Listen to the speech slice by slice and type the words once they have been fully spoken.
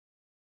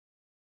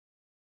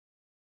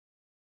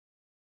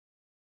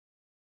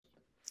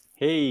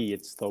Hey,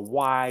 it's the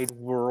Wide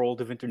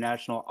World of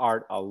International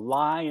Art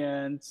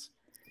Alliance.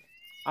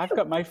 I've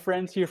got my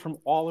friends here from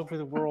all over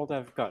the world.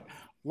 I've got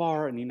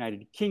Laura in the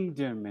United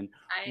Kingdom, and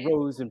I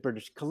Rose in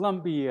British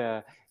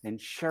Columbia, and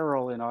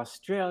Cheryl in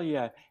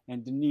Australia,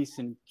 and Denise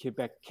in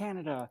Quebec,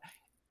 Canada,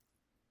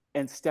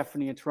 and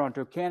Stephanie in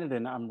Toronto, Canada.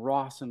 And I'm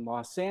Ross in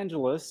Los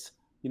Angeles,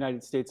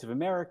 United States of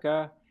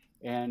America.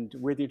 And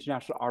we're the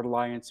International Art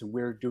Alliance, and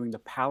we're doing the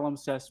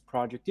Palimpsest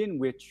project, in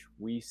which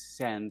we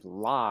send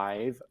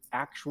live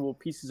actual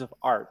pieces of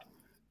art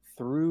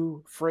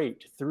through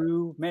freight,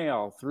 through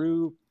mail,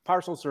 through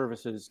parcel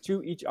services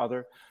to each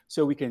other,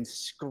 so we can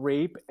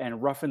scrape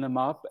and roughen them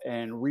up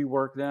and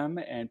rework them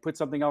and put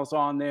something else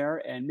on there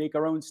and make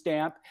our own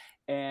stamp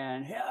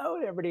and hello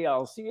to everybody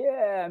else.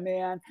 Yeah,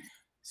 man.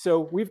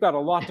 So we've got a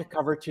lot to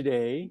cover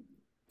today.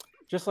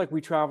 Just like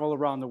we travel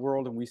around the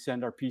world and we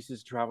send our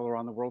pieces to travel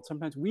around the world,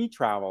 sometimes we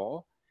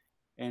travel.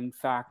 In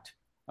fact,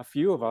 a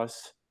few of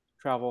us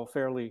travel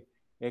fairly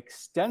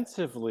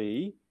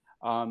extensively,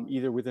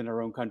 either within our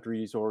own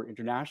countries or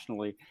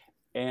internationally.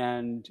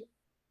 And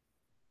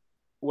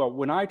well,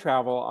 when I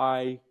travel,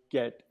 I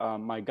get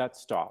my gut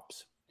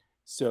stops.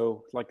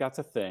 So, like, that's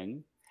a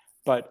thing.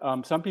 But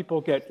some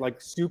people get like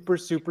super,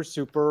 super,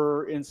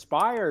 super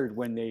inspired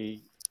when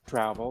they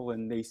travel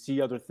and they see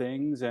other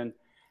things. And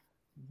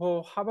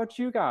well, how about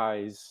you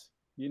guys?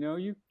 You know,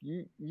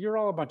 you're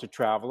all a bunch of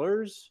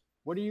travelers.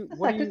 Just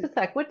a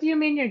sec. What do you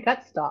mean your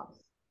gut stops?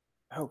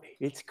 Oh,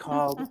 it's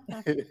called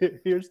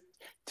here's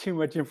too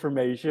much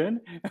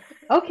information.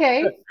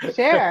 Okay,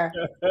 share.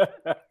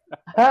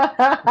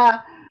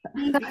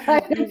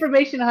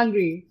 Information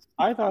hungry.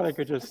 I thought I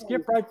could just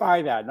skip right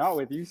by that, not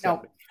with you, No.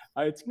 Stephanie.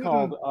 It's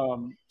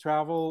called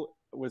travel,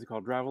 what's it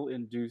called? Travel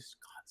induced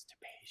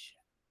constipation.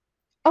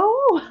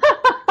 Oh,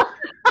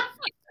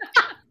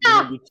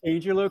 You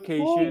change your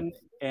location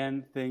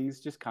and things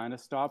just kind of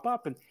stop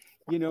up. And,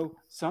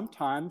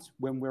 sometimes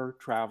when we're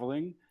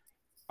traveling,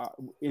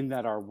 in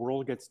that our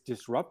world gets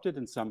disrupted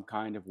in some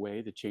kind of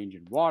way, the change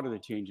in water, the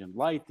change in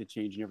light, the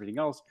change in everything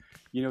else,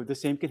 the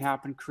same can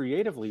happen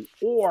creatively.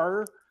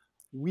 Or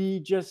we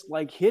just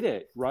like hit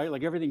it, right?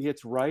 Like everything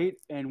hits right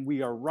and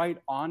we are right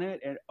on it.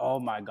 And oh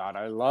my God,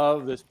 I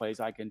love this place.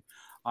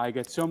 I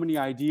get so many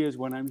ideas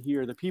when I'm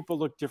here. The people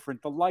look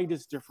different. The light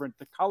is different.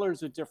 The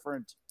colors are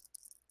different.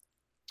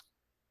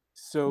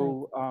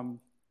 So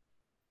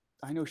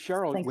I know,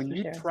 Cheryl, thanks when for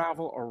you sharing.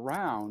 travel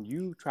around,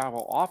 you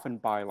travel often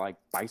by like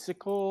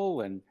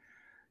bicycle and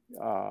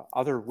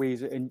other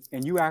ways, and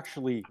you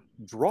actually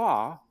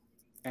draw,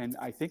 and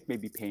I think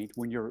maybe paint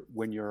when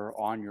you're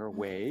on your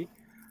way.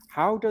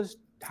 How does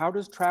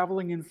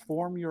traveling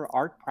inform your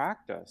art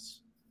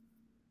practice?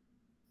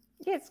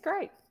 Yeah, it's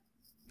great.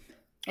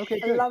 Okay,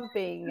 I good. love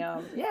being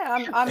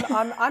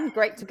I'm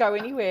great to go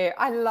anywhere.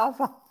 I love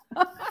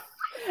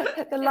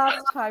the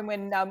last time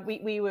when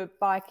we were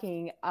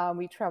biking,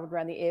 we traveled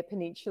around the Eyre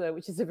Peninsula,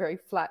 which is a very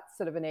flat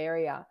sort of an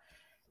area,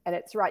 and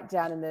it's right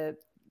down in the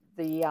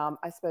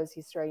I suppose the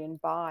Australian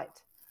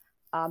Bight.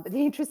 But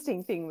the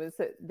interesting thing was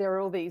that there are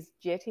all these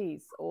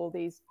jetties,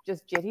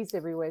 just jetties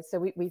everywhere. So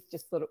we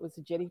just thought it was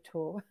a jetty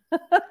tour.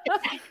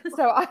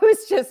 So I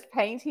was just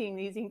painting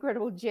these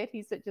incredible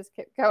jetties that just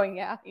kept going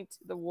out into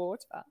the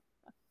water,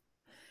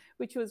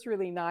 which was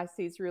really nice.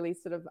 These really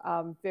sort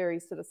of very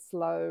sort of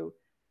slow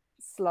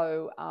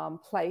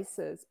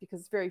places,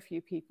 because very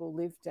few people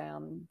live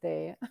down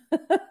there.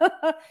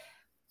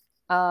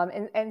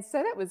 And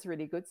so that was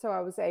really good. So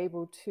I was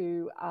able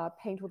to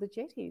paint all the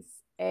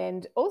jetties.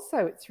 And also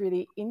it's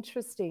really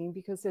interesting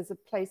because there's a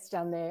place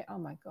down there. Oh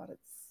my God,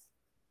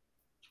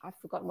 I've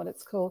forgotten what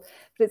it's called,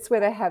 but it's where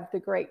they have the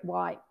great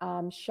white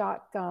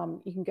shark.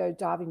 You can go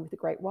diving with the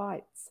great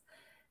whites.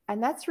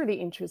 And that's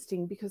really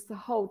interesting because the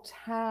whole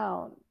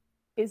town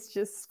is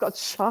just got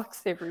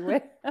sharks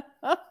everywhere.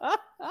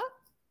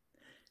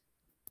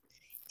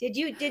 Did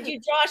you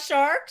draw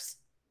sharks?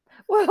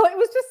 Well, it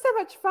was just so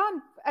much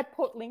fun at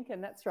Port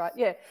Lincoln. That's right.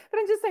 Yeah. But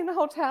I'm just saying the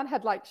whole town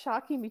had like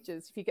shark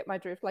images, if you get my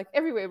drift. Like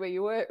everywhere where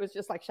you were, it was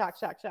just like shark,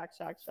 shark, shark,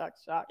 shark, shark,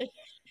 shark.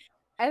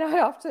 And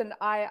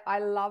I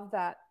love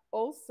that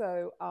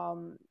also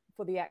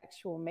for the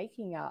actual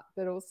making art,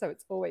 but also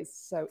it's always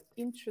so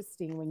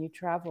interesting when you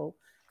travel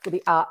for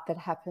the art that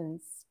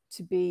happens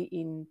to be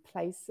in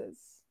places,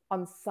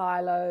 on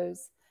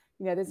silos.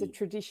 There's a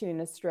tradition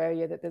in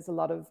Australia that there's a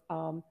lot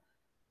of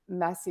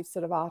massive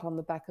sort of art on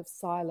the back of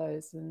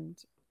silos, and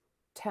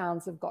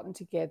towns have gotten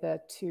together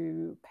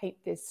to paint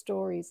their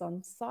stories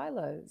on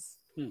silos.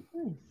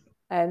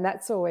 And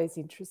that's always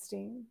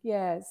interesting.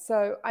 Yeah.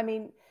 So, I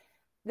mean,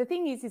 the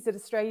thing is that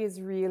Australia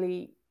is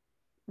really,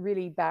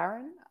 really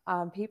barren.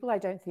 People, I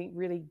don't think,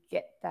 really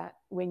get that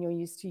when you're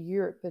used to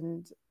Europe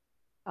and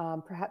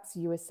perhaps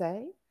the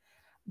USA.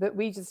 But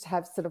we just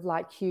have sort of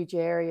like huge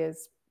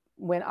areas.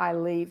 When I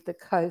leave the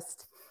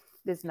coast,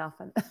 there's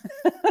nothing.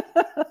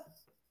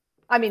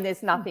 I mean,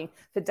 there's nothing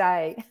for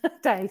days.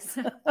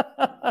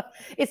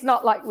 It's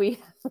not like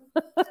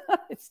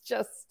it's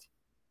just.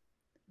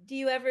 Do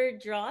you ever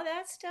draw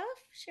that stuff,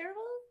 Cheryl?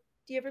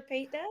 Do you ever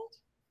paint that?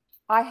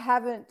 I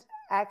haven't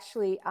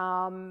actually.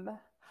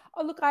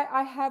 Oh, look,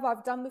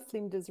 I've done the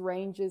Flinders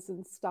Ranges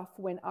and stuff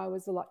when I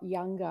was a lot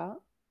younger,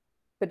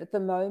 but at the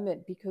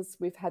moment, because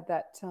we've had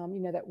that,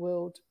 that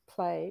world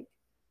plague,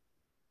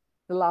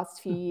 the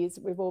last few years,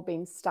 we've all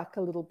been stuck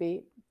a little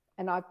bit.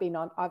 And I've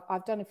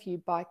done a few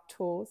bike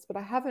tours, but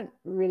I haven't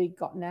really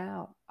gotten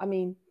out. I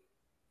mean,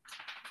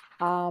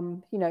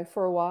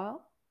 for a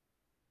while,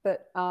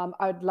 but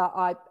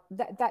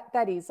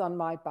that is on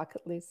my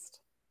bucket list,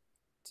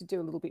 to do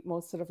a little bit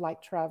more sort of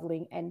like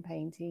traveling and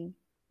painting.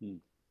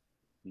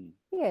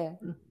 Yeah.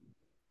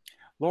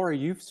 Laura,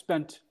 you've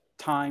spent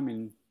time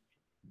in,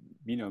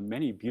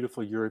 many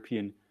beautiful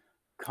European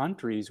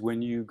countries.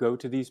 When you go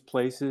to these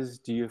places,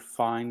 do you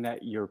find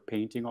that your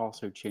painting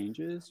also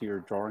changes,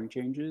 your drawing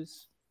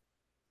changes,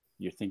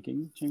 your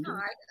thinking changes? No,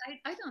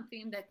 I don't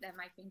think that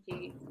my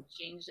painting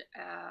changed.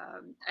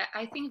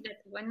 I think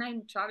that when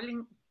I'm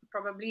traveling,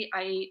 probably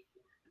I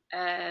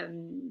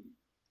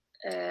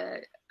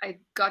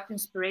got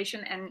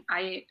inspiration, and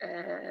I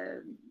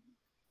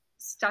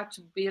start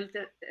to build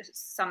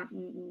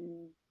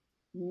some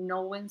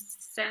knowing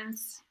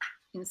sense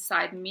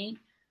inside me.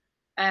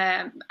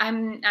 I'm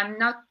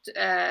not.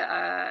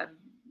 I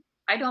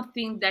don't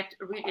think that.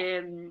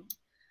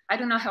 I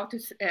don't know how to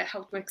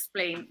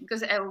explain,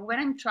 because when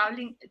I'm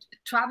traveling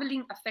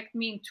affect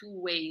me in two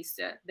ways: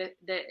 the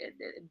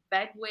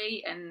bad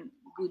way and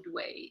good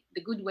way.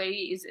 The good way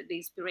is the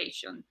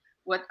inspiration.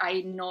 What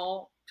I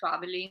know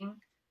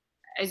traveling,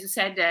 as you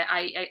said,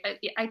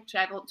 I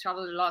travel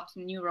a lot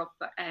in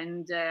Europe,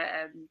 and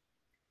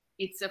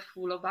it's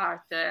full of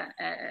art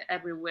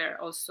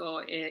everywhere. Also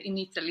in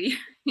Italy,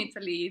 it's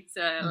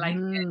like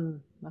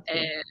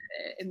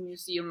a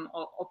museum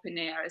or open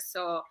air.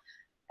 So.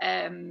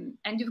 And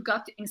you've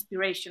got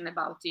inspiration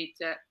about it.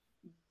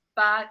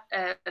 But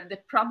the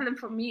problem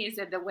for me is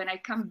that when I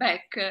come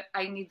back,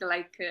 I need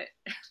like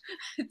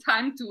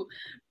time to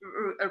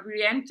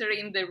re-enter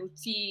in the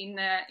routine,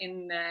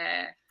 in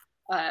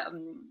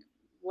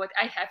what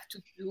I have to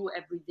do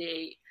every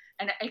day.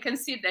 And I can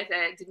see that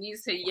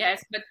Denise say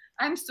yes, but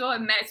I'm so a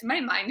mess.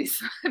 My mind is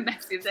so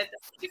messy that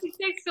it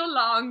takes so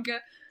long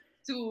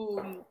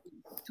to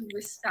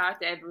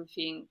restart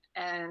everything.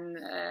 And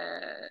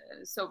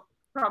so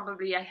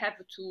probably I have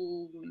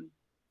to,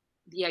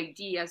 the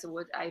ideas of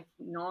what I've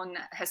known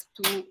has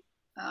to,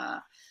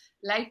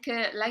 like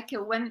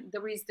when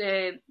there is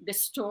the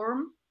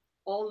storm,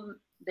 all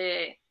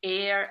the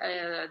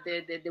air,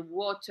 the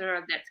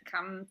water that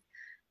comes,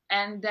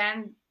 and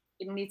then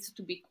it needs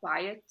to be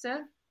quiet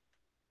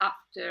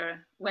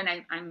after when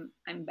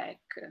I'm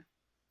back.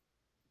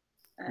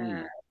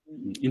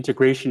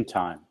 Integration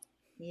time.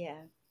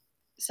 Yeah.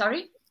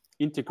 Sorry?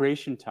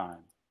 Integration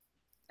time.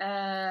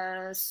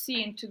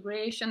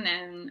 Integration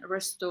and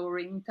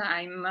restoring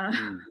time.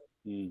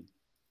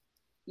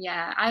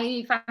 Yeah,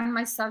 I find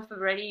myself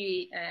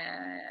very,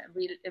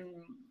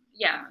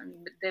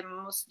 the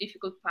most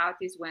difficult part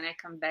is when I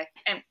come back,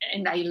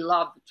 and I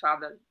love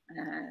traveling,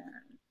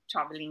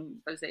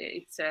 because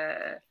it's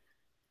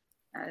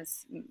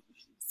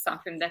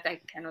something that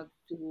I cannot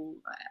do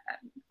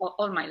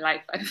all my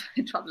life. I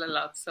travel a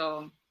lot,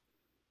 so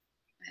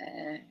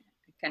I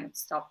cannot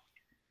stop.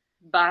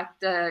 But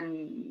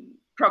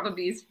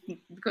probably it's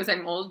because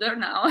I'm older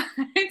now.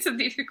 It's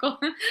difficult.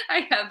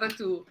 I have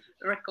to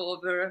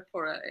recover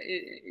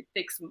it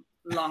takes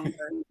longer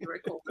to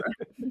recover.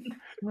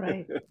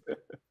 Right.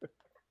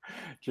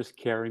 Just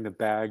carrying the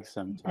bag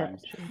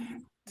sometimes.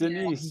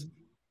 Denise,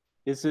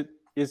 is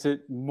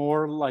it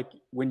more like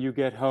when you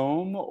get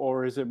home,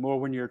 or is it more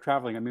when you're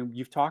traveling? I mean,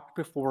 you've talked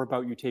before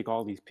about you take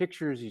all these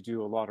pictures, you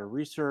do a lot of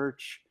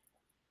research.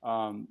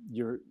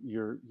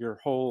 Your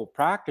whole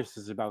practice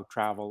is about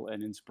travel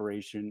and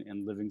inspiration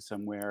and living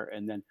somewhere,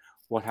 and then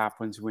what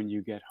happens when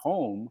you get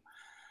home.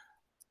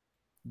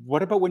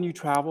 What about when you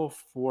travel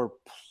for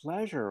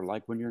pleasure,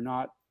 like when you're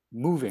not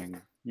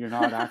moving, you're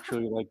not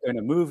actually like going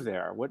to move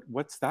there?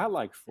 What's that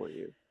like for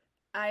you?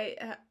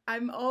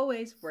 I'm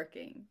always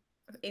working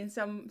in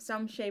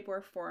some shape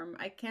or form.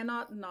 I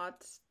cannot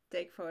not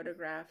take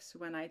photographs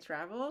when I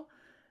travel.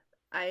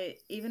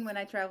 Even when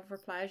I travel for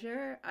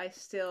pleasure, I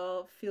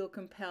still feel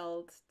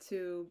compelled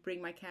to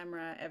bring my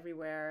camera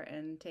everywhere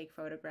and take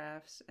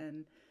photographs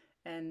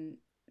and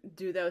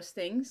do those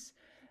things.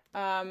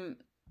 My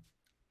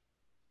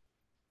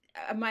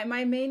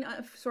main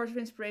source of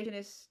inspiration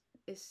is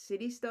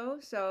cities, though.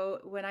 So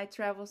when I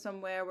travel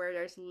somewhere where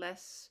there's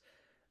less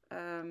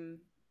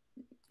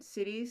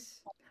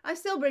cities, I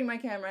still bring my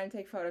camera and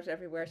take photos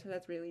everywhere. So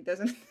that really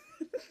doesn't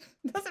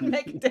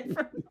make a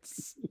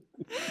difference.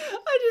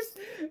 I just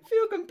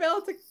feel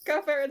compelled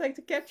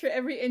to capture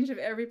every inch of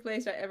every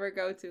place I ever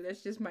go to.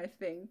 That's just my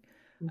thing.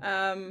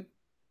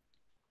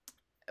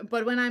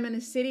 But when I'm in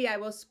a city, I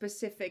will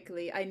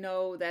specifically, I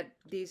know that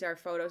these are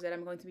photos that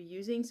I'm going to be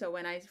using. So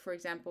when I, for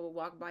example,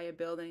 walk by a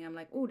building, I'm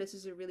like, oh, this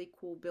is a really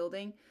cool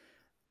building.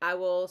 I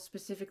will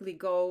specifically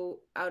go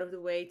out of the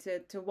way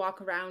to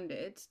walk around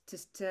it,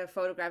 to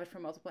photograph it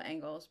from multiple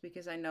angles,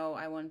 because I know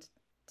I want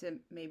to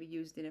maybe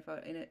use it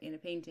in a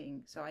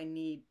painting. So I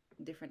need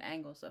different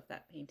angles of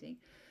that painting.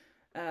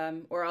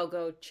 Or I'll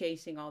go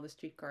chasing all the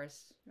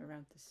streetcars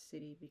around the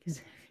city because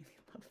I really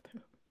love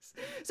those.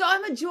 So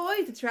I'm a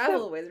joy to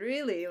travel with,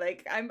 really.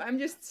 Like I'm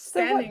just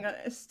standing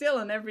still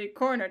on every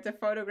corner to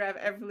photograph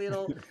every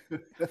little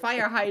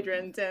fire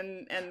hydrant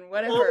and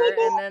whatever.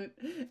 Oh and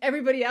then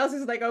everybody else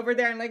is like over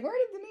there and like, where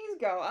did Denise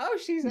go? Oh,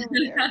 she's over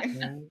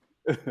there.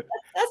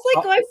 That's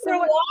like going for a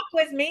walk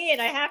with me,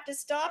 and I have to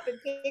stop and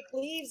pick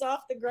leaves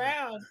off the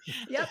ground.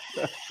 Yep.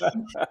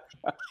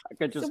 I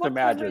can just what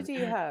imagine. camera do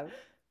you have?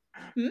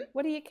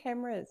 What are your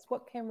cameras?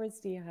 What cameras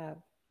do you have?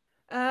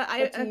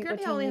 I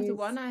currently only have the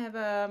one. I have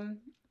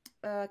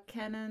a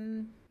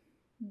Canon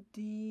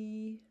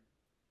D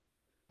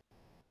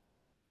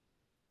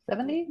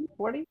 70,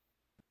 40,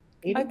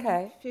 80?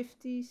 Okay.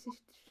 50,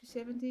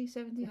 60, 70.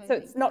 So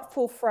it's not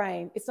full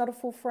frame. It's not a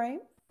full frame?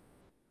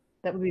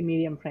 That would be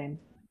medium frame,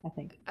 I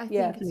think. I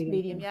think it's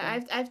medium. Yeah,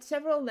 I have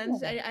several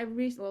lenses.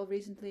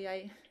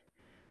 Recently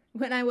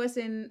when I was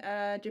in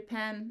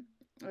Japan,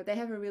 they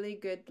have a really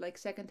good like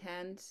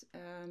secondhand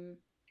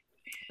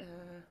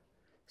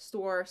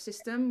store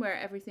system where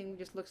everything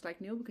just looks like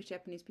new, because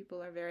Japanese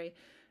people are very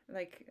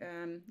like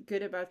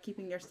good about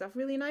keeping their stuff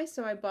really nice.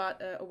 So I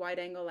bought a wide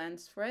angle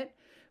lens for it,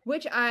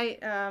 which I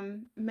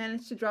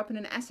managed to drop in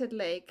an acid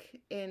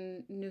lake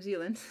in New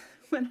Zealand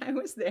when I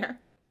was there.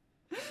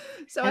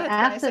 So I had to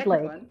buy a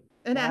second one.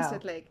 An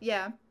acid lake,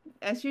 yeah,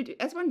 as you do,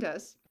 as one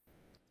does.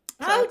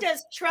 How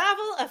does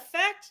travel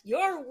affect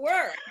your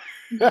work?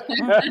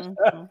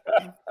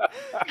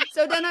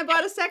 So then I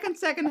bought a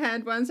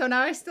second-hand one. So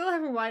now I still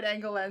have a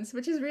wide-angle lens,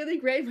 which is really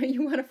great when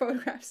you want to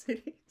photograph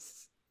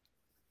cities.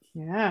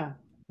 Yeah.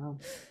 Oh.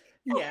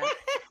 Yeah.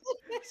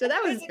 So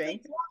that was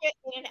great.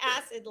 In an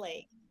acid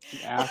lake.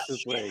 Acid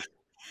lake.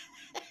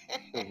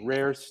 A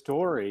rare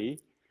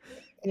story.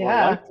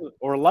 Yeah.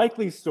 Or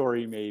likely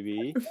story,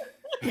 maybe.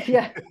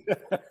 Yeah.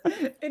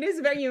 It is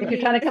very unique. If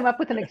you're trying to come up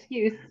with an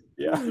excuse.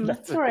 Yeah.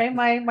 Sorry,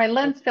 my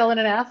lens fell in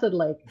an acid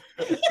lake.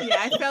 Yeah,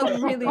 I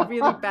felt really,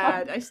 really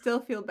bad. I still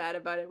feel bad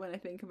about it when I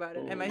think about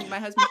it. And my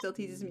husband still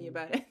teases me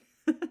about it.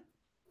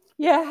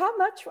 Yeah, how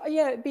much?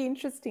 Yeah, it'd be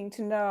interesting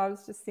to know. I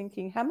was just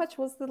thinking, how much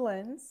was the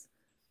lens?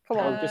 Come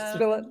on, just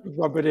spill it.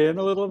 Rub it in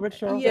a little bit,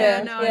 Cheryl.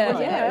 Yeah, no,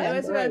 it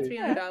was about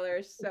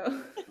 $300. So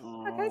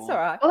okay, it's all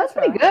right. Well, that's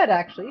pretty good,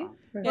 actually.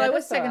 Well, it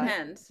was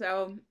secondhand,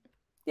 so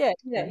yeah,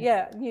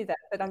 I knew that,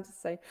 but I'm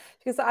just saying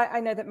because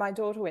I know that my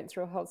daughter went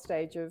through a whole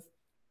stage of,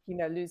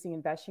 losing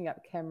and bashing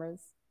up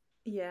cameras.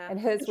 Yeah, and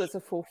hers was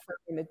a full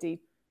frame, a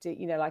deep,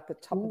 like the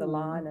top of the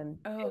line, and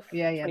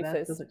yeah,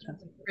 that's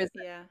expensive.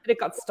 Yeah, but it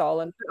got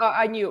stolen.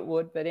 I knew it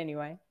would, but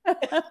anyway.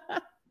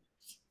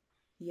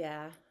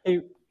 Yeah.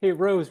 Hey,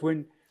 Rose,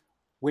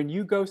 when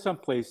you go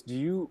someplace, do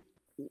you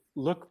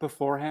look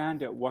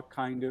beforehand at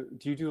do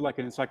you do like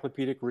an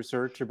encyclopedic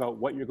research about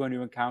what you're going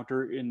to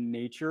encounter in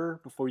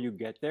nature before you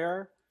get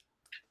there?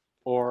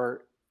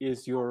 Or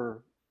is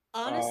your...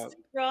 Honestly,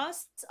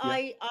 Ross,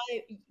 I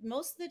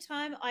most of the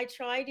time I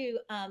try to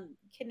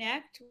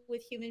connect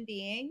with human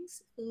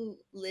beings who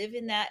live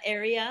in that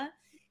area,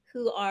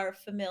 who are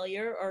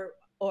familiar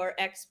or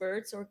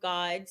experts or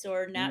guides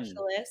or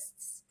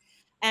naturalists.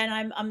 And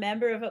I'm a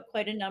member of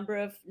quite a number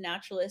of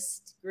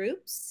naturalist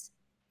groups.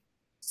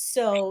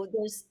 So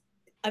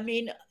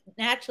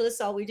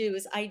naturalists, all we do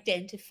is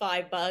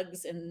identify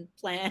bugs and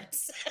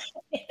plants.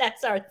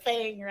 That's our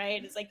thing,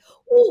 right? It's like,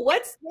 oh,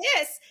 what's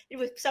this?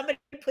 Somebody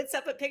puts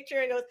up a picture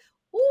and goes,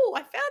 oh,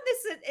 I found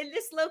this in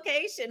this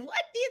location.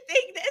 What do you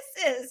think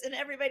this is? And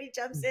everybody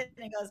jumps in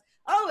and goes,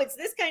 oh, it's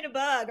this kind of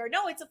bug. Or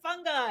no, it's a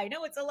fungi.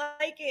 No, it's a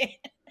lichen.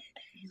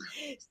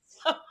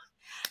 So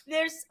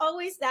there's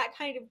always that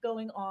kind of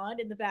going on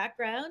in the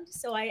background.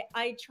 So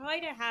I try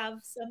to have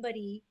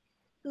somebody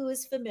who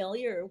is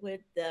familiar with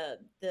the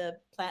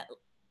plant,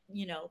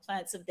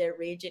 plants of their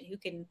region, who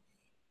can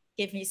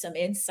give me some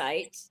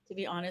insight. To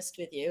be honest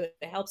with you,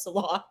 it helps a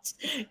lot,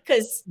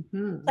 because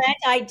plant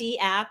ID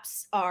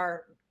apps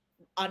are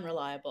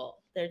unreliable.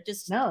 They're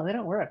just they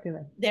don't work, do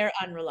they? They're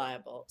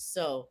unreliable.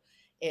 So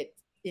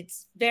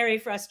it's very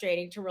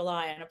frustrating to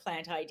rely on a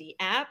plant ID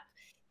app.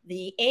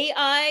 The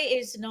AI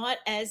is not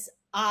as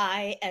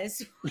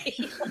as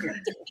we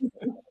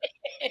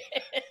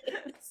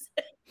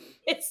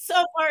it's so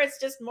far it's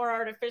just more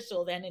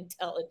artificial than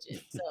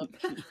intelligent. So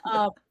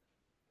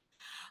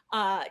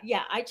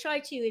I try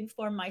to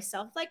inform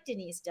myself, like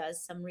Denise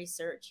does, some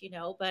research,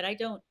 but I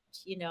don't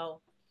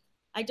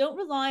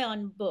rely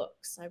on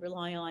books. I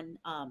rely on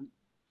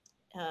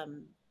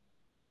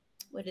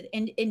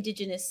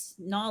indigenous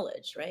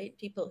knowledge, right?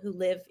 People who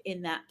live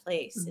in that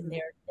place and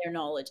their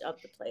knowledge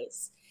of the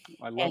place.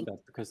 I love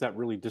that, because that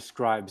really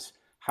describes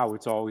how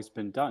it's always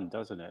been done,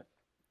 doesn't it?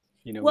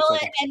 It's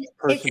like a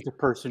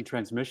person-to-person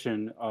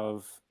transmission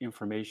of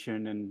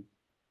information and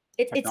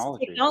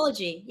technology. It's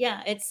technology.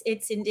 Yeah, it's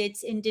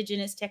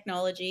indigenous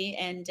technology,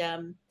 and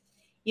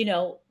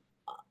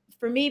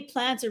for me,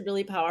 plants are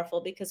really powerful,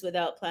 because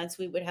without plants,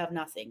 we would have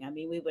nothing. I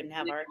mean, we wouldn't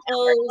have our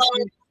clothes, we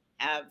wouldn't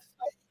have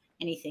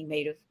anything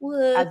made of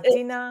wood.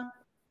 Adina.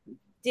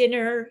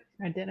 dinner,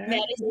 dinner.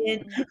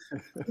 medicine,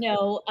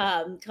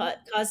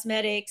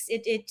 cosmetics.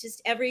 It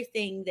just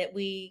everything that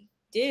we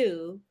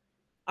do,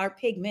 our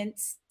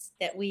pigments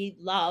that we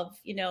love.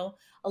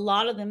 A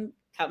lot of them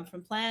come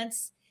from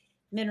plants,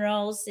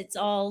 minerals. It's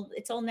all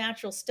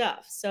natural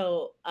stuff.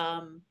 So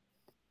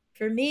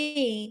for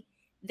me,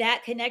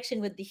 that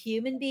connection with the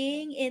human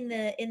being in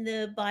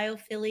the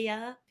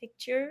biophilia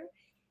picture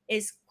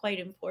is quite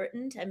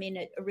important. I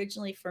mean,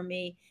 originally for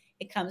me,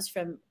 it comes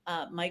from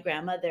my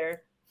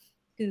grandmother,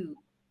 who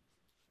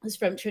was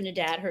from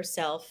Trinidad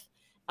herself.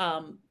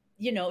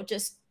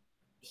 Just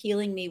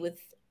healing me with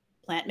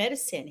plant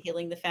medicine,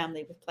 healing the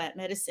family with plant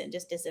medicine,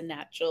 just as a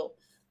natural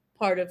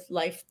part of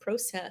life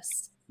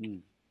process.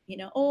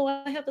 Oh,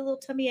 I have a little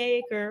tummy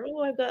ache, or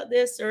oh, I've got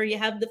this, or you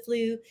have the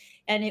flu,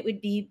 and it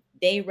would be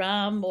bay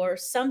rum or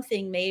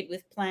something made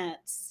with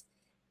plants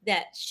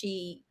that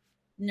she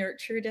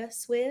nurtured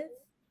us with.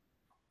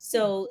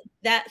 So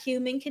that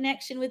human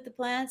connection with the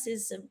plants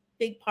is a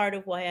big part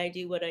of why I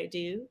do what I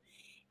do.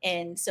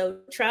 And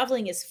so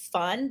traveling is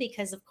fun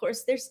because, of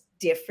course, there's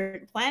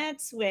different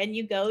plants when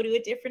you go to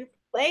a different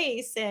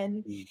place.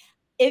 And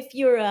if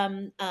you're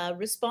a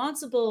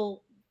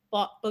responsible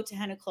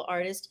botanical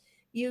artist,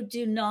 you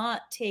do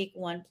not take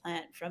one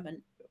plant from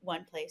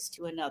one place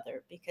to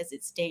another, because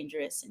it's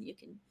dangerous and you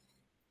can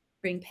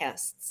bring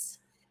pests.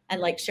 And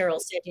like Cheryl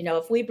said,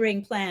 if we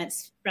bring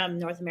plants from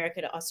North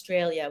America to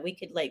Australia, we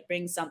could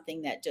bring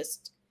something that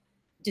just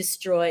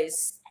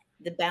destroys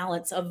the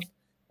balance of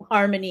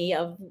harmony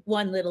of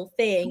one little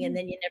thing, and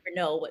then you never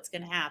know what's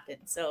going to happen.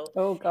 So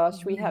oh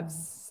gosh, we have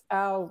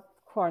our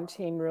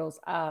quarantine rules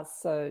are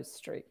so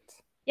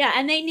strict. Yeah,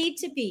 and they need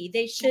to be.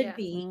 They should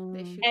be.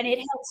 And it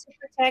helps to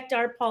protect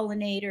our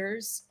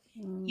pollinators,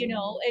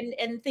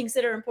 and things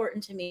that are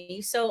important to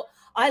me. So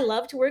I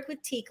love to work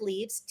with teak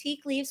leaves.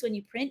 Teak leaves, when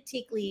you print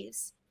teak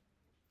leaves,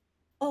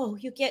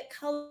 you get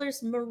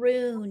colors: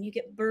 maroon, you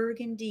get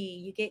burgundy,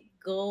 you get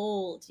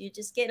gold. You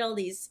just get all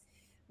these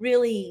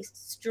really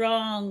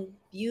strong,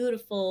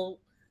 beautiful,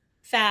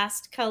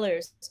 fast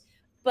colors.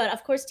 But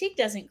of course, teak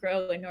doesn't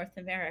grow in North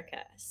America.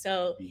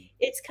 So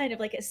it's kind of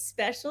like a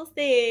special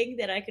thing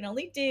that I can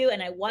only do.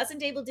 And I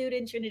wasn't able to do it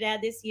in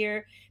Trinidad this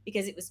year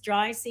because it was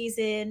dry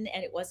season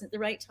and it wasn't the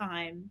right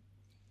time.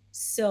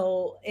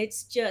 So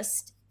it's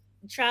just,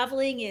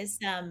 traveling is,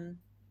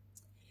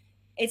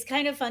 it's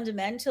kind of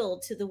fundamental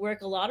to the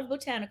work a lot of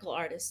botanical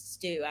artists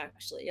do,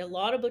 actually. A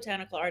lot of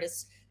botanical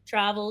artists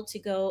travel to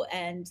go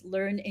and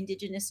learn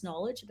indigenous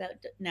knowledge about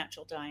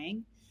natural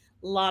dyeing.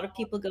 A lot of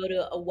people go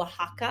to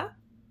Oaxaca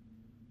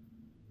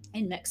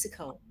in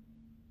Mexico,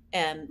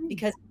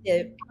 because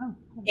the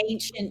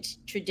ancient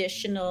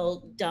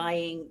traditional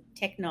dyeing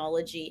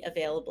technology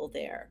available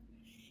there.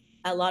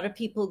 A lot of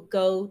people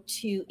go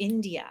to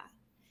India.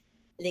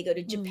 They go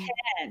to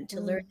Japan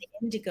to learn the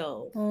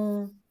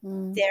indigo.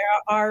 There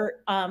are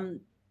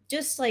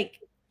just like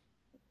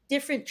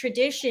different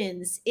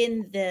traditions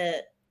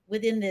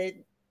within the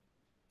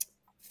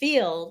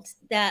field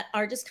that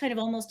are just kind of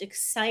almost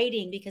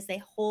exciting, because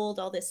they hold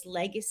all this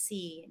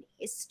legacy and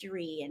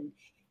history and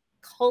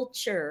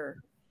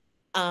culture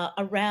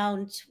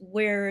around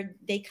where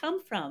they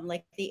come from,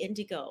 like the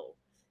indigo.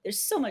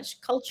 There's so much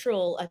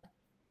cultural.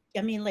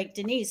 I mean, like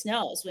Denise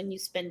knows, when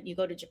you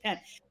go to Japan,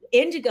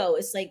 indigo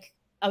is like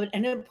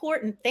an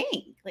important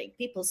thing. Like,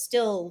 people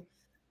still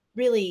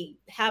really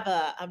have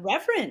a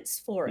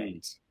reverence for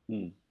it.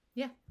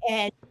 Yeah.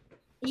 And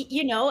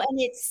and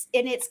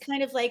it's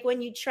kind of like,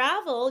 when you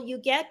travel, you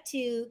get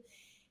to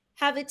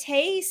have a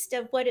taste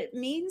of what it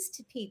means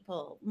to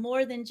people,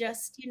 more than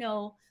just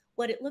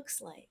what it looks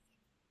like.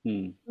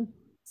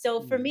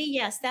 So for me,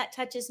 yes, that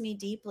touches me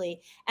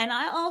deeply. And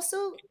I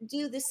also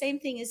do the same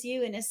thing as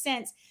you, in a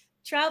sense.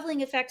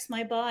 Traveling affects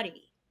my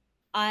body.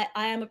 I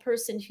am a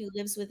person who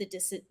lives with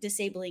a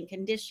disabling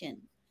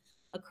condition,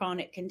 a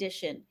chronic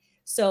condition.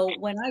 So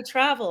when I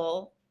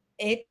travel,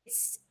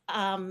 it's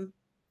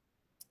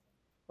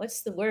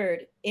what's the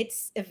word?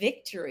 It's a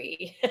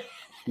victory.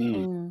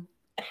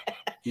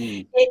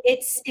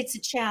 It's a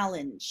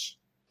challenge.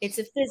 It's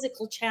a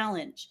physical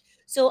challenge.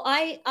 So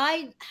I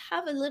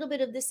have a little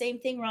bit of the same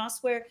thing,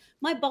 Ross, where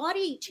my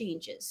body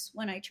changes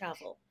when I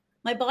travel.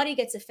 My body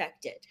gets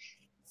affected.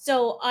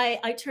 So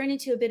I turn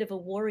into a bit of a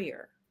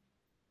warrior,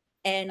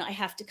 and I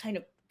have to kind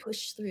of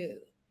push through.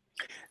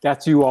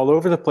 That's you all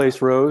over the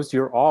place, Rose.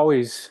 You're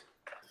always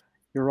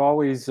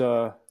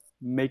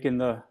making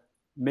the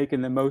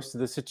most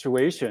of the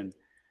situation,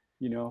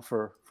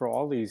 for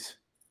all these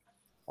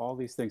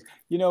things.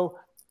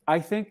 I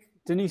think,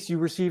 Denise, you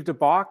received a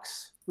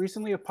box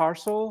recently, a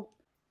parcel.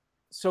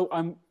 So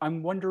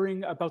I'm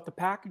wondering about the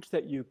package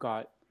that you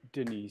got,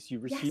 Denise. You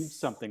received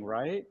something,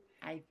 right?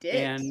 I did.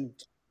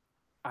 And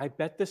I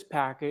bet this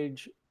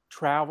package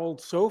traveled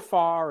so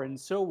far and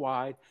so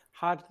wide.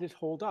 How did it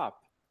hold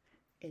up?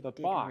 It the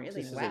did box.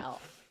 really This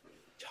well.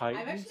 I'm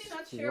actually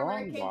not sure where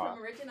it came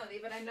from originally,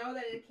 but I know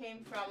that it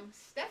came from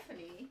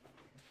Stephanie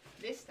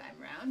this time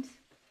round.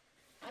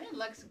 And it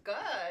looks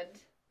good.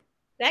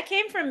 That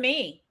came from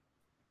me.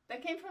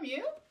 That came from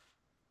you?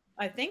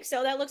 I think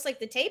so. That looks like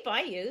the tape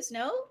I use.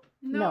 No.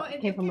 No,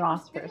 it came from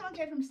Ross This first. one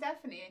came from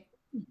Stephanie.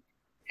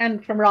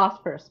 And from Ross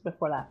first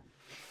before that.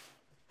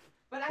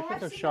 But I Look at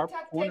have those seen sharp the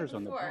tape corners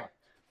on the before.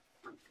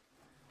 box.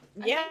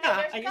 Yeah.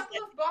 There's I a just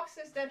couple of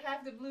boxes that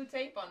have the blue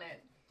tape on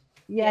it.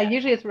 Yeah, Yeah.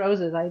 usually it's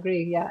roses. I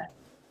agree. Yeah.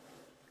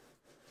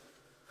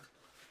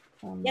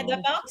 Yeah, the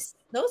box,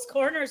 those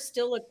corners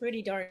still look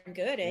pretty darn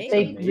good, eh?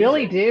 They amazing.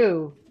 really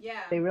do.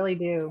 Yeah. They really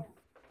do.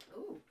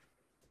 Ooh.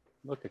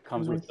 Look, it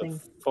comes with the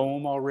Amazing.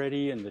 foam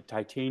already and the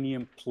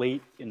titanium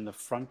plate in the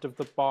front of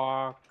the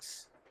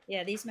box.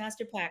 Yeah, these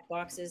master pack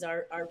boxes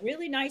are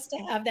really nice to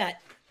have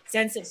that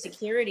sense of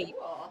security.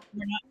 Cool.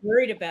 We're not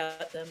worried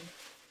about them.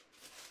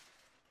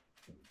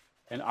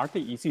 And aren't they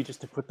easy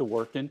just to put the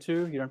work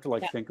into? You don't have to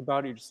like Yeah. think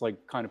about it. You just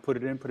like kind of put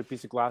it in, put a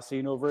piece of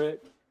glassine over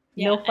it.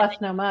 No Yeah, fuss,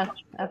 no muss. No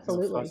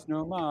Absolutely. fuss,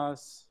 no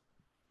muss.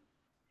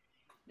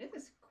 This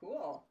is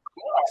cool.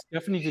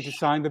 Stephanie, did you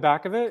sign the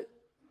back of it?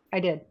 I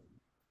did.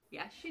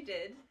 Yeah, she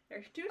did.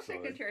 There's two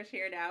signatures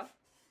here now.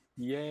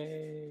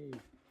 Yay.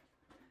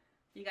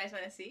 You guys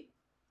want to see?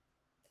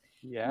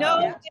 Yeah. No,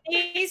 Yeah.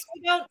 Denise,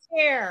 we don't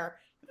care.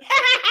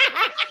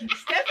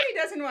 Stephanie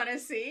doesn't want to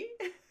see.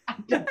 I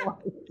don't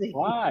want to see.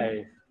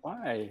 Why?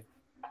 Why?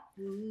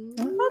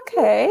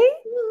 Okay.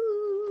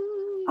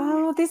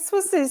 Oh, this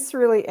was this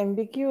really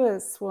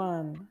ambiguous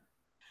one.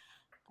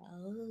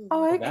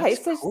 Oh, okay.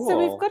 that's So cool.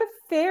 we've got a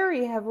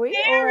fairy, have we?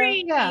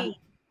 Fairy. Yeah. Or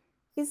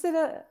is it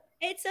a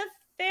It's a Like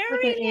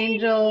fairy an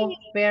angel,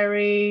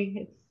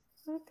 fairy.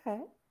 It's okay?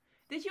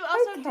 Did you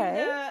also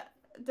Okay.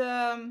 do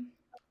the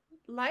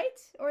light,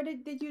 or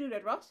did you do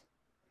that, Ross?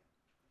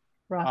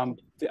 rough.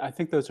 I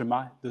think those are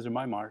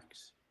my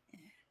marks.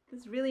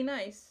 That's really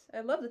nice.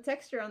 I love the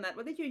texture on that.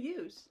 What did you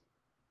use?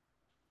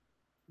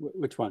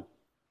 Which one?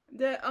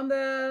 On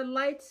the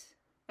light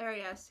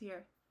areas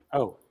here.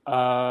 Oh,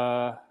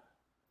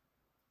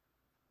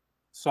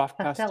 soft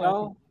Pastel, I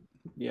pastel.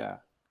 Yeah,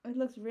 It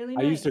looks really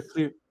I nice.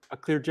 used a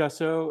clear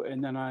gesso,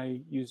 and then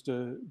I used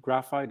a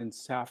graphite and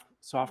soft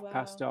Wow.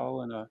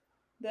 pastel and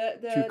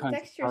The two kinds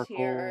of textures here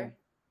charcoal. are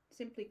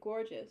simply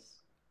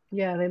gorgeous.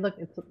 Yeah, they look.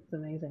 It's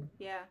amazing.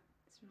 Yeah,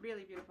 it's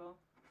really beautiful.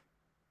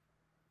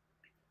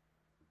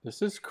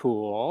 This is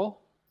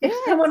cool. If Yeah,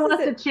 someone this is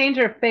wants to it. change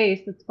her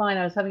face, it's fine.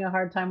 I was having a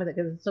hard time with it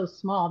because it's so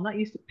small. I'm not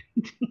used to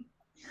painting.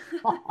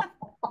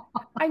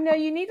 I know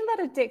you need a lot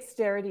of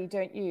dexterity,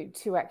 don't you,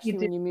 to actually do.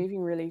 when you're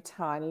moving really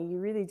tiny, you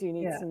really do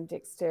need Yeah. some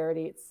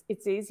dexterity.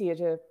 It's easier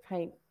to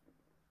paint.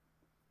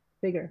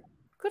 Bigger.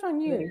 Good on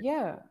you. Bigger.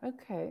 Yeah.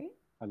 Okay.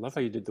 I love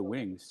how you did the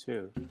wings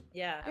too.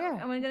 Yeah. Yeah.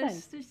 I'm gonna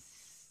thanks. just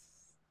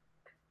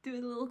do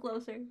it a little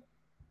closer. Oh,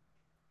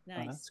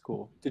 Nice. that's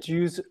cool. Did you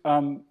use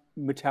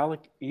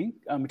metallic ink,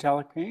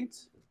 metallic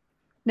paints?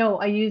 No,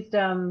 I used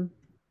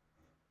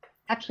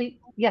actually,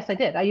 yes, I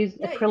did. I used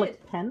Yeah, you acrylic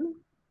did. pen,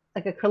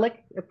 like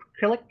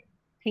acrylic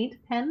paint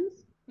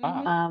pens.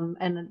 Ah.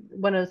 And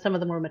some of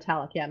them were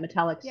metallic. Yeah,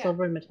 metallic Yeah.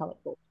 silver and metallic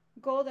gold.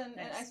 Golden, and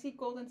I Nice. see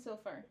gold and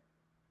silver.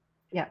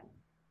 Yeah.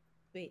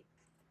 Sweet.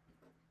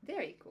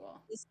 Very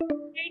cool. This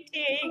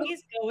painting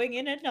is going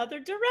in another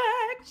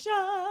direction.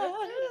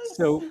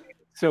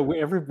 So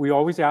we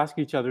always ask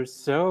each other.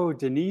 So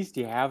Denise,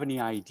 do you have any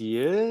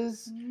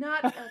ideas?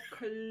 Not a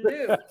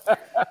clue.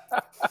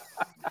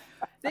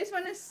 This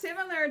one is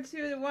similar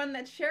to the one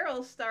that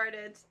Cheryl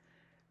started,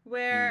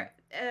 where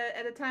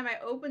at the time I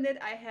opened it,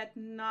 I had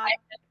not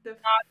the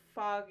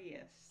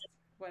foggiest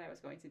what I was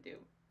going to do.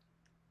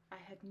 I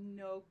have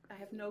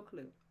no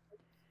clue.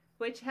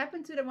 Which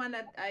happened to the one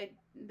that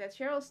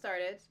Cheryl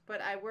started,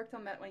 but I worked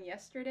on that one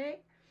yesterday,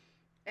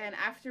 and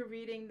after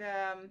reading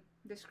the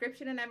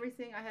description and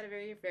everything, I had a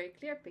very, very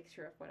clear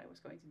picture of what I was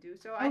going to do.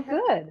 So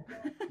Good.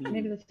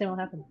 Maybe the same will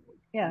happen.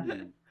 Yeah.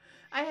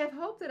 I have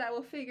hope that I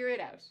will figure it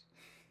out.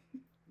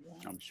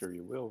 I'm sure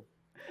you will.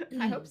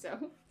 I hope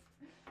so.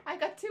 I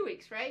got 2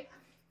 weeks, right?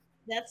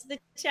 That's the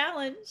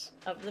challenge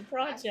of the That's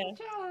project.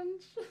 the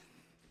challenge.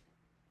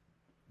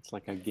 It's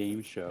like a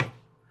game show.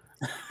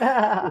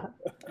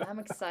 I'm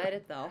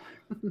excited though.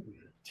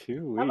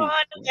 2 weeks. Come on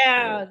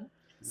down.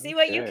 See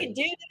what you Okay. can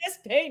do to this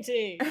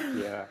painting.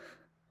 Yeah.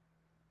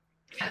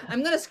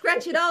 I'm gonna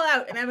scratch it all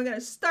out and I'm gonna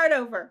start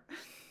over.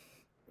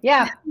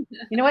 Yeah.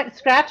 You know what?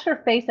 Scratch her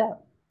face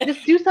out.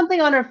 Just do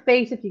something on her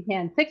face if you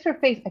can. Fix her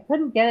face. I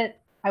couldn't get it.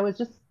 I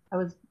was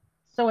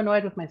so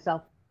annoyed with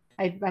myself.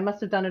 I must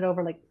have done it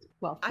over like,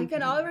 well. I 3 can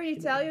times. already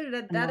tell you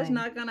that is Annoying.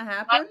 not gonna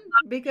happen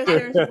because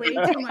there's way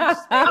too much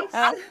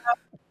space.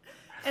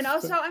 And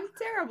also, I'm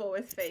terrible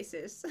with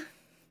faces.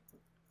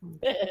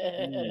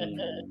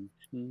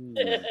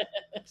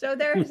 So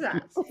there's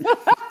that.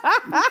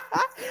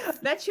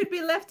 That should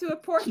be left to a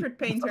portrait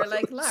painter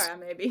like Lara,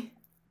 maybe.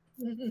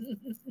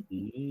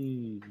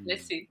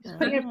 Let's see.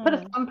 Put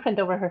a thumbprint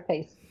over her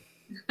face.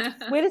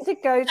 Where does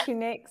it go to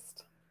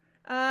next?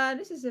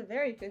 This is a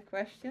very good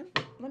question.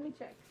 Let me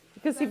check.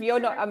 Because if you're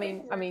not, I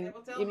mean,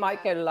 it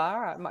might go to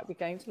Lara. It might be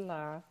going to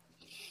Lara.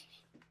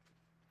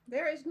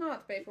 There is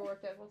not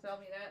paperwork that will tell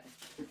me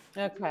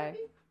that. Okay.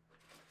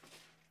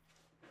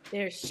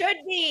 There should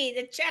be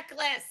the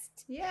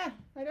checklist. Yeah,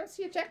 I don't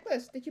see a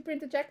checklist. Did you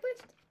print a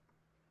checklist?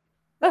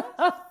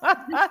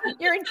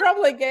 You're in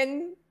trouble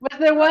again. Was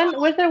there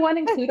one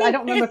included? I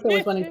don't remember if there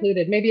was one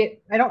included. Maybe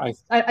I don't feel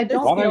that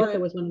there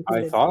was one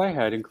included. I thought I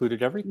had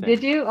included everything.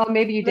 Did you? Oh,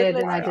 maybe you did,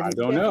 and I I didn't.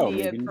 don't know.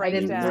 I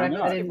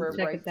didn't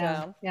check it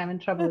down. Yeah, I'm in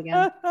trouble again.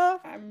 I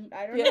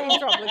don't know. In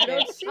trouble I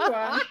don't see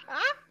one.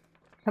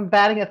 I'm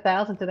batting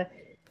 1,000 today.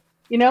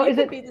 You know, You is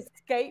could it? be the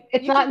scape-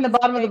 It's you not could in be the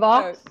bottom of the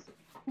box.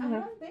 I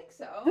don't think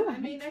so. I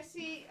mean, I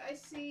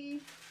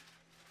see.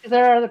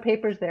 There are other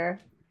papers there.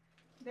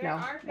 There No,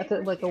 are that's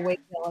papers like a here. way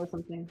bill or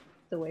something.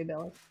 It's a way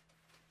bill.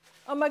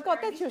 Oh my God,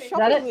 that's your Is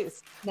that shopping it?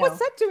 list. No. What's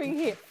that doing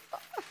here?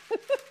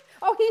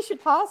 Oh, here's your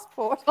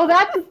passport. Oh,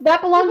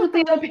 that belongs with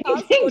the other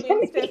Passport in,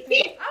 painting.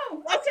 Stephanie.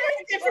 Oh, That's okay.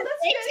 a different Well,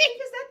 that's good painting.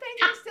 because that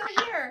painting is still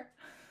here.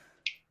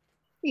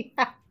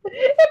 Yeah,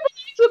 it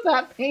belongs with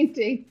that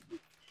painting.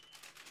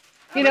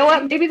 You know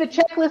what? Maybe the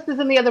checklist is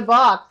in the other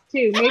box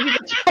too. Maybe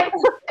the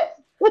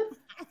checklist.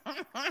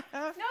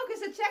 No,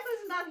 because the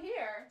checklist is not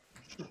here.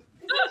 This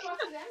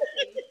box is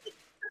empty.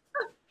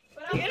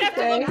 But I'll You're put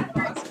gonna that in have to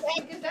that box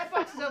because that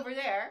box is over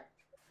there.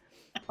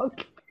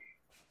 Okay.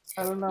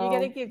 I don't know. You're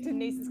going to give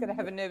Denise is going to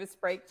have a nervous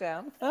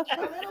breakdown. A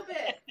little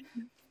bit.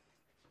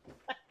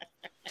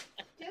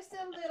 Just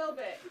a little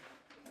bit.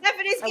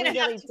 Stephanie's Are we gonna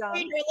have really to done?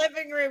 find your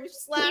living room /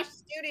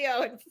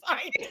 studio and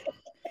find it.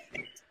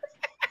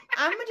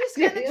 I'm just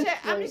gonna check.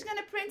 I'm just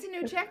gonna print a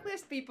new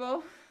checklist,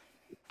 people.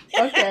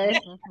 Okay.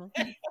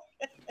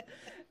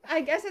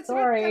 I guess it's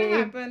Sorry.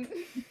 not gonna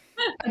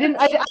happen.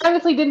 I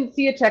honestly didn't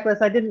see a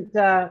checklist. I didn't,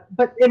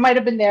 but it might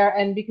have been there.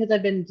 And because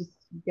I've been just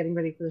getting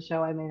ready for the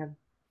show, I may have.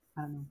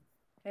 I don't know.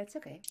 It's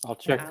okay.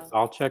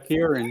 I'll check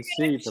here and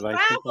see, but I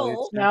think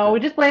Travel. No, we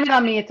just blame it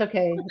on me. It's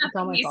okay. It's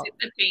all my This fault. is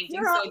the painting,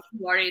 You're so all- don't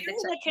worry. This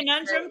is a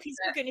conundrum. People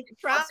can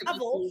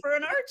travel for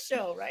an art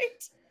show,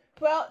 right?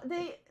 Well,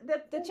 the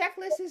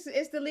checklist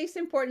is the least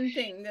important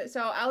thing.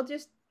 So I'll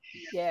just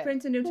Yeah.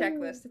 print a new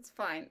checklist. It's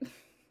fine.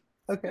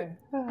 Okay.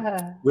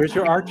 Where's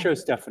your art show,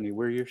 Stephanie?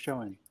 Where are you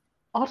showing?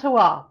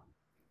 Ottawa.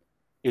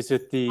 Is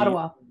it the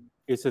Ottawa.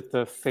 Is it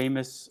the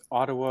famous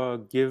Ottawa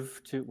Give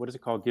to what is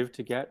it called? Give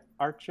to Get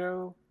art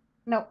show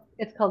No,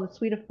 it's called the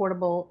Sweet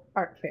Affordable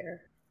Art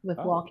Fair with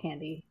Oh. wall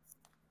candy.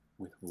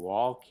 with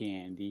wall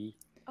candy?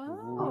 Oh,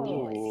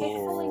 Ooh.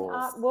 they're selling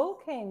art wall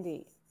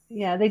candy.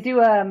 Yeah, they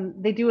do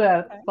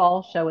a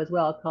fall show as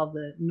well called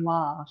the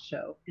Noir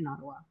Show in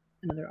Ottawa,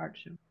 another art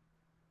show.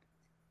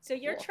 So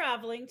you're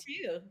traveling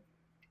too.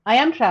 I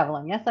am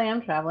traveling. Yes, I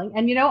am traveling.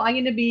 And you know, I'm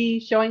going to be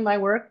showing my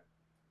work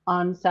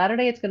on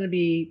Saturday. It's going to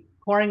be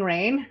pouring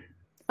rain.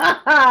 And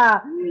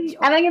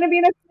I'm going to be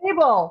in a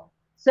stable.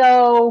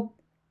 So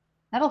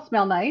that'll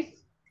smell nice.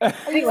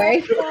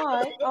 Anyway.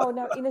 Right. Oh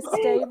no, in a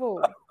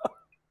stable.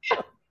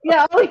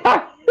 Yeah, we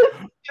are.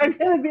 We're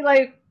going to be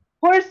like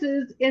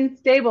horses in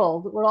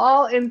stables. We're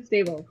all in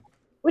stables,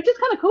 which is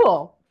kind of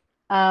cool.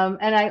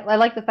 And I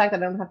like the fact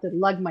that I don't have to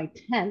lug my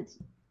tent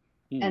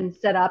and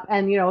set up,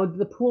 and you know,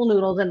 the pool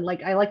noodles, and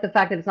like I like the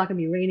fact that it's not going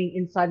to be raining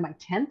inside my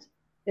tent,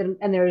 and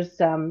there's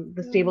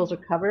the stables are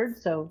covered,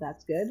 so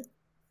that's good.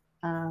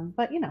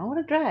 But you know, what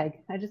a drag!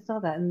 I just saw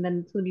that, and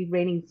then it's going to be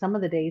raining some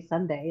of the days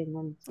Sunday, and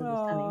then it's going to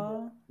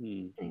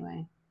be sunny. Aw.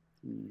 Anyway,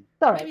 Hmm.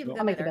 it's all right. Maybe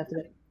I'll make the better. best of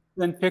it.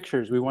 Then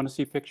pictures. We want to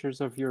see pictures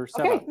of your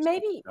Okay. setup.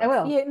 Maybe I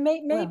will. Yeah,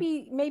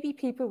 maybe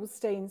people will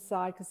stay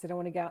inside because they don't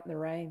want to go out in the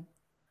rain.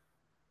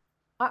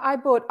 I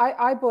bought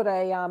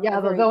a Yeah, a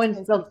they'll very go in.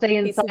 They'll expensive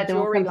stay piece of inside. They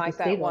won't jewelry come to like the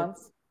that stable.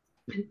 once.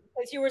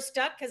 Because you were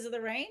stuck because of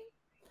the rain?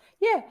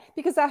 Yeah,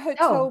 because our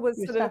hotel was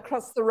you're sort of stuck.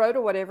 across the road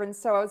or whatever, and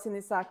so I was in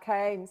this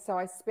arcade, and so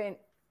I spent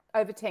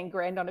over 10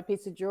 grand on a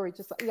piece of jewelry.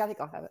 Just like, yeah, I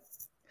think I'll have it.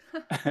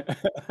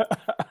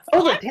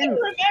 Over I 10. can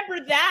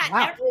remember that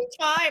Wow. every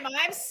time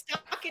I'm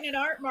stuck in an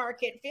art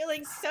market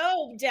feeling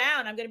so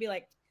down. I'm going to be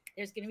like,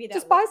 there's going to be that.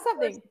 Just buy one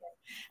something.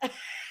 person.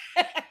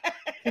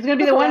 It's going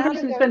to be the one Around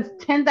person who and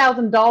spends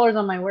 $10,000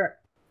 on my work.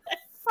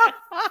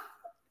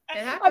 It I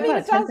happens. mean, Yeah,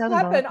 it does $10,000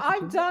 happen. for I've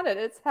jewelry. done it.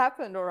 It's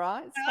happened, all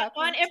right? It's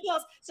On happened.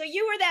 impulse. So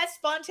you were that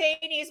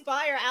spontaneous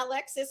buyer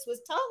Alexis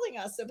was telling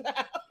us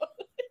about.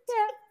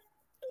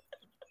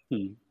 Yeah.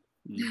 Hmm.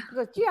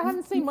 Like, gee, I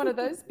haven't seen one of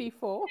those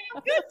before.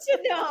 Good to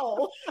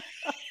know.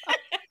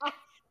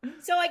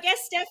 So I guess,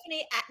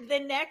 Stephanie, the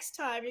next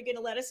time you're going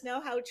to let us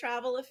know how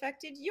travel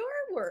affected your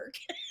work.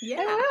 Yeah.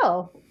 I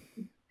will.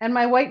 And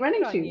my white running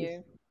Good on shoes.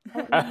 you.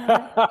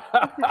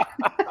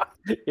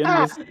 In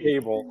the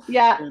stable.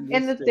 Yeah, In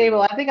in the the stable.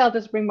 stable. I think I'll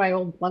just bring my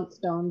old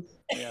Flintstones.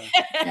 Yeah.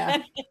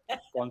 Yeah.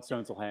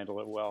 Flintstones will handle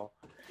it well.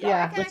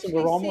 Yeah. I can Listen, actually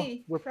we're almost-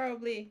 see we're-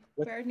 probably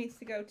what- where it needs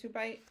to go to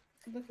by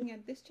looking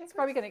at this checklist. It's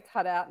probably going to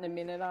cut out in a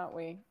minute, aren't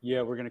we?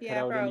 Yeah, we're gonna cut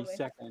Yeah, out any probably.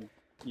 second.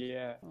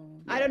 Yeah.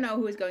 I don't know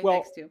who is going Well-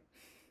 next to.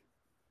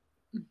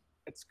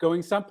 It's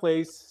going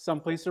someplace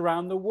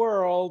around the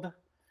world.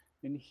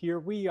 And here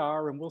we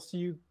are, and we'll see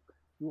you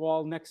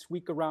all next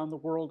week around the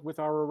world with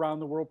our Around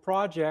the World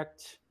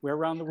project. We're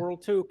around the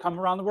world too. Come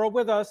around the world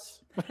with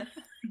us.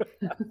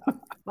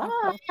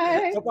 Bye.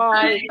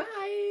 Bye-bye.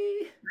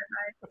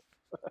 Bye.